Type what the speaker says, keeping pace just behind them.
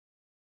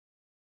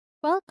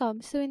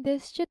Welcome! So in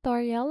this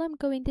tutorial, I'm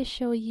going to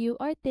show you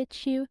or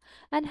teach you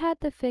on how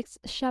to fix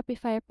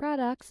Shopify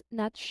products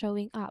not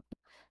showing up.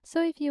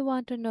 So if you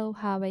want to know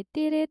how I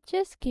did it,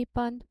 just keep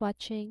on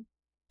watching.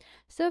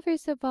 So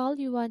first of all,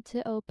 you want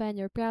to open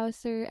your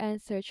browser and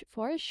search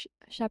for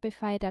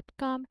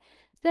shopify.com.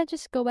 Then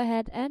just go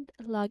ahead and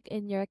log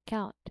in your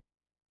account.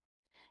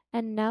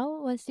 And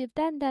now, once you've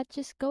done that,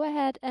 just go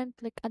ahead and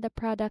click on the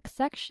product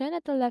section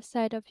at the left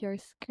side of your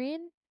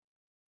screen.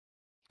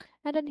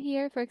 And then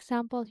here, for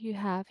example, you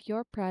have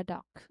your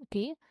product.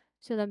 Okay.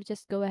 So let me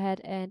just go ahead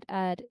and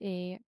add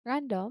a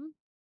random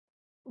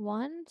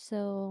one.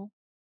 So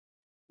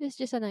this is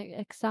just an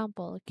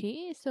example.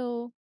 Okay.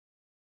 So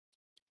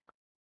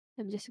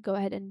let me just go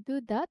ahead and do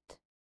that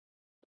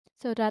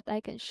so that I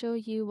can show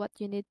you what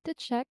you need to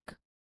check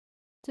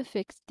to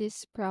fix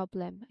this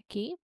problem.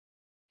 Okay.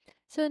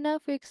 So now,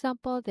 for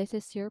example, this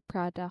is your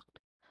product.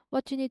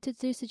 What you need to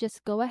do is to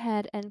just go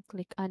ahead and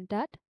click on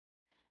that.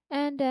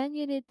 And then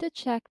you need to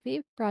check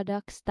the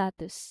product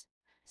status.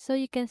 So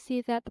you can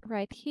see that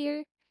right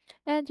here.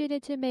 And you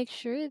need to make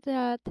sure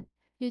that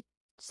you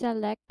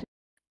select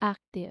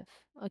active.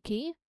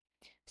 Okay.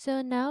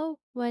 So now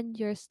when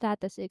your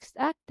status is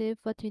active,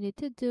 what you need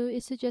to do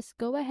is to just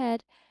go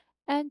ahead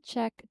and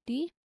check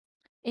the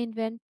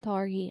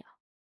inventory.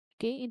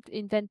 Okay.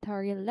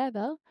 Inventory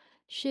level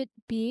should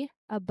be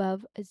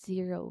above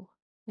 0.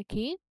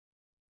 Okay.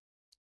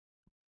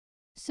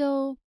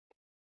 So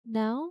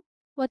now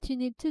what you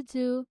need to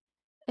do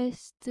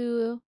is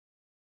to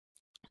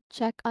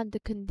check on the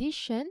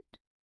condition.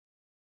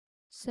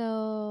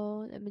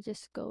 So let me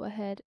just go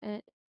ahead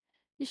and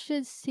you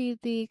should see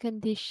the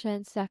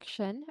condition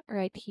section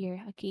right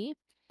here. Okay.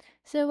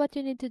 So what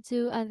you need to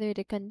do under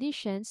the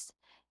conditions,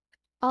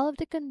 all of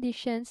the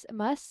conditions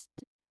must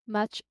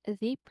match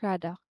the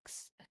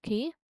products.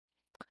 Okay.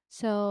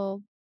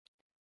 So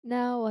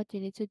now what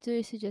you need to do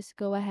is to just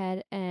go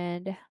ahead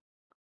and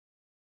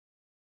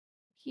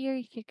here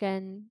you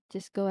can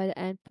just go ahead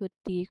and put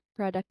the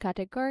product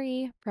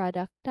category,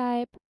 product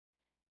type,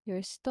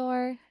 your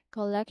store,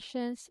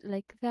 collections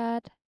like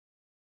that.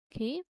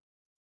 Okay.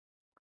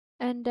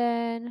 And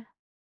then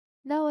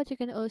now what you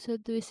can also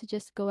do is to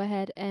just go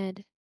ahead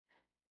and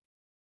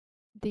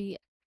the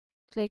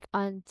click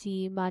on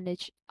the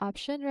manage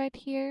option right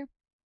here.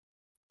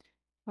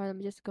 Or let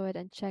me just go ahead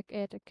and check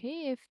it.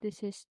 Okay, if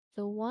this is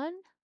the one.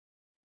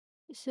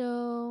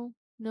 So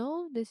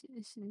no, this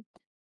isn't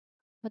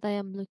what I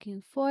am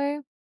looking for.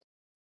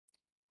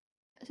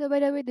 So by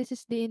the way, this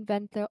is the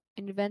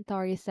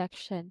inventory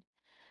section.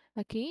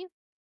 Okay.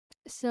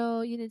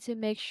 So you need to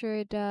make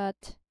sure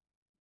that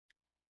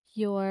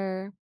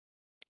your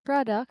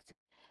product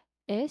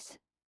is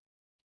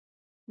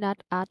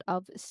not out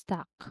of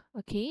stock.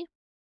 Okay.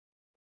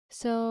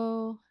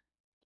 So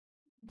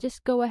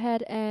just go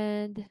ahead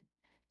and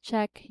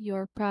check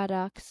your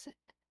products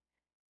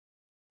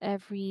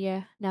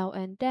every now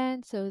and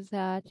then so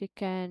that you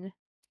can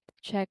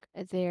check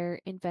their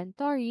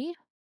inventory.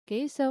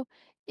 Okay, so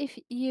if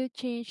you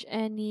change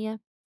any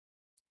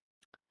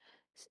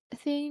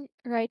thing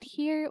right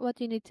here, what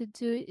you need to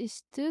do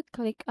is to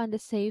click on the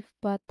save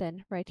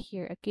button right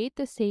here, okay,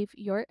 to save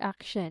your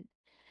action.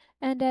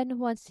 And then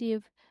once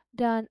you've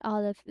done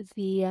all of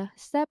the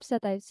steps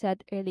that I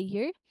said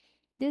earlier,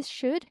 this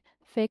should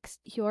fix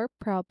your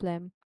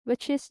problem,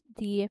 which is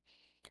the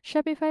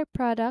Shopify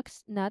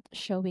products not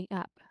showing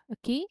up.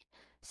 Okay?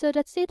 So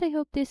that's it. I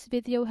hope this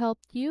video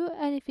helped you.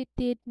 And if it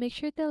did, make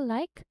sure to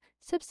like,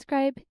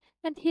 subscribe,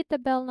 and hit the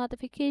bell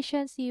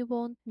notification so you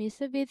won't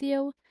miss a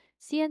video.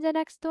 See you in the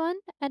next one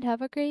and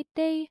have a great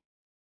day.